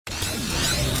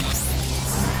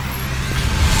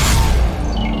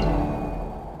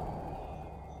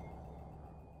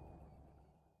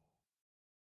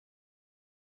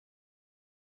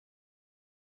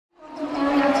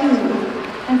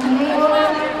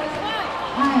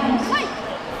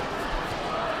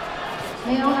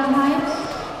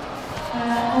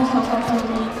Yokoso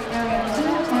Area 2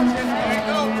 and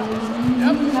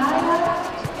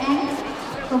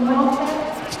from Welfare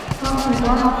from the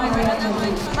Brannmanndan Area 2.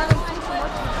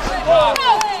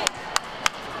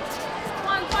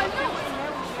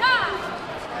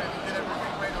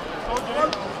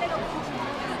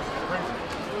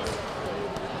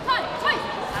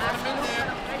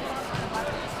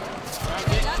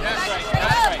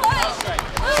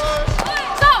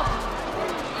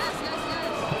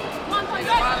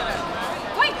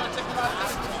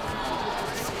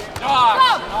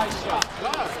 Nice shot.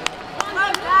 Let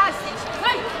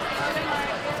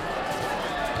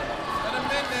him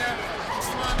in there.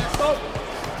 Come on, let's go.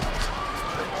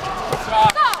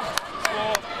 Shot.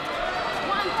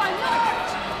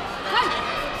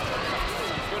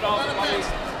 Good on, buddies.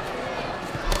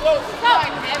 Go,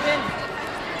 Evan.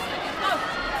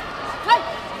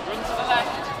 Run to the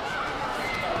left.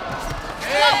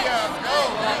 There you go.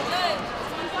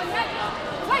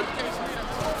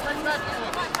 Bring back to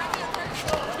it.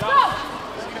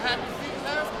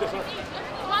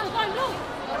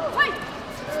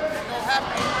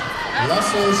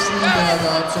 Lasso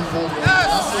Schönberger zum Podium.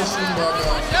 Lasso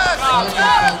Schönberger. Halter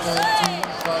zu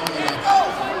Steiner.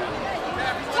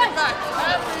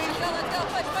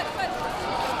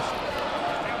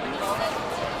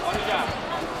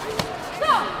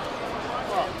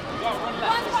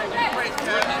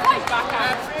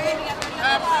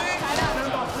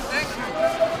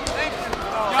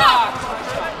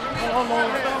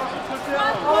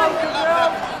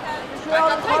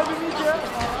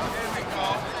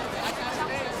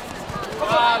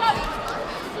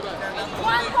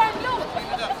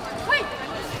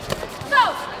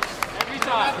 Every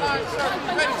time.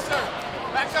 Ready, sir.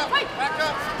 Back up. Back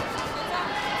up.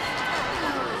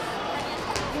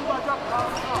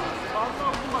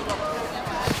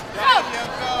 There you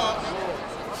go.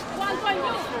 1.2.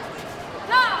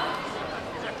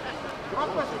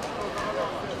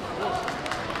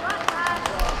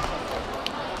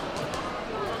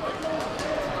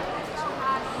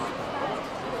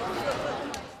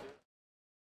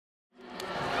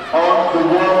 On the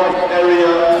warm-up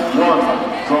area 1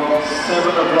 from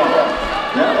 7 o'clock.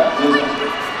 Yeah,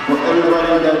 for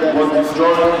everybody that was to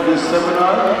join this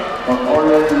seminar or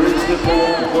already reached the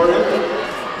point for it,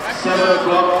 7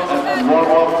 o'clock and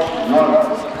warm-up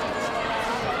 1.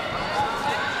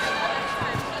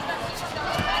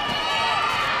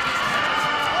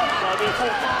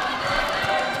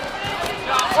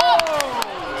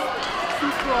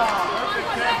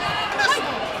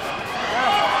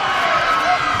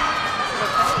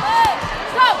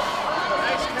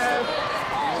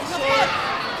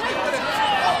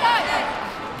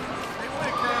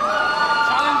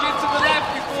 Challenge it to the left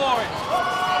before it.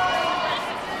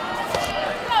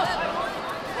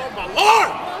 Oh my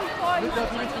Lord!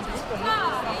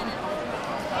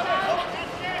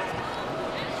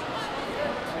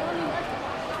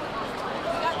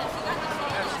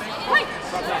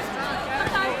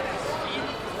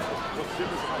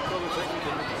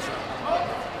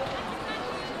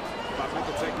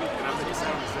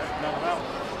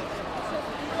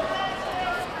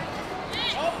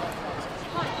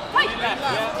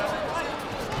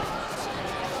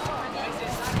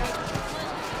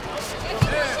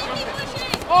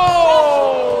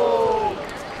 Oh!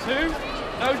 2.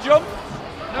 No jump.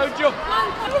 No jump.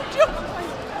 No jump.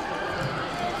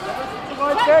 Too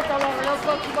weit weg, aber das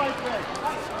war zu weit weg.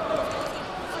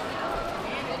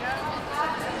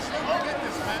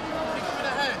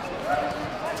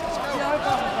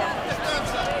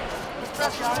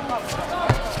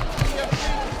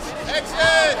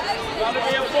 Exit! Gotta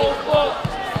be a full foot.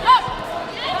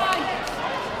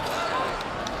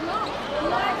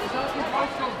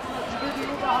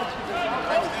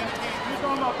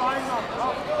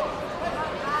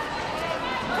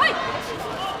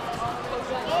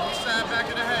 Stand back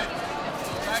of the head.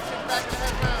 Back of the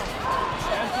head now.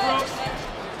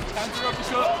 Canter up the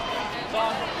shot.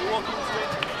 Down, walk into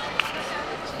it.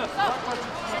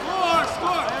 Score!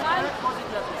 Score!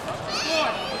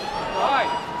 Score!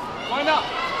 Right. Why not?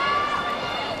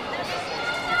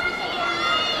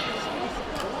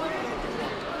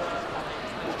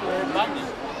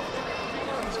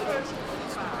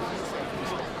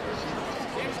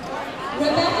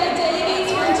 Rebecca Davies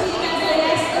from Team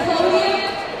SAS, the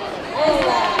podium.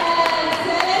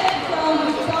 Seth from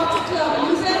Dr. Club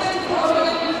Lucas, the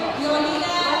podium.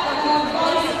 Yolina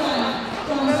Weissman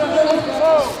from Flores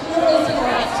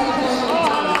to the podium.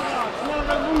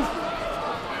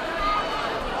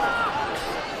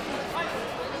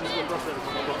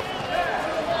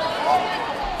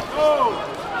 Go!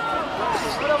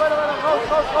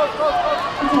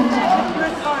 And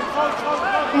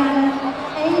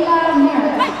Ayla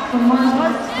Merritt from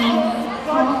Marshall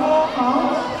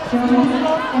Germany,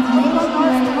 and Megan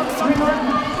Britain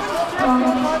from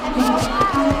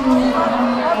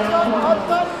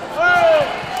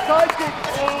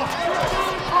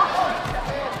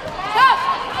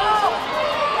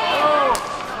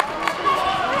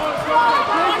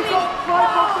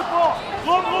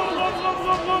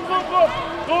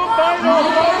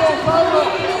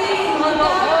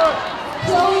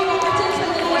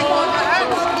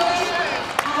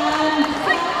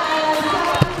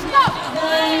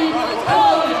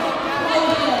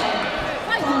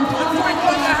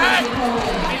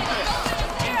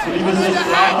Liebe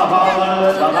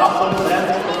Sexualverhauer, Belastung,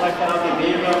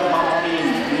 Grenzkontaktgewebe, Martin.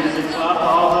 Liebe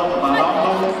Sexualverhauer,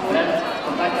 Belastung,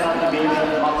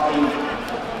 Grenzkontaktgewebe,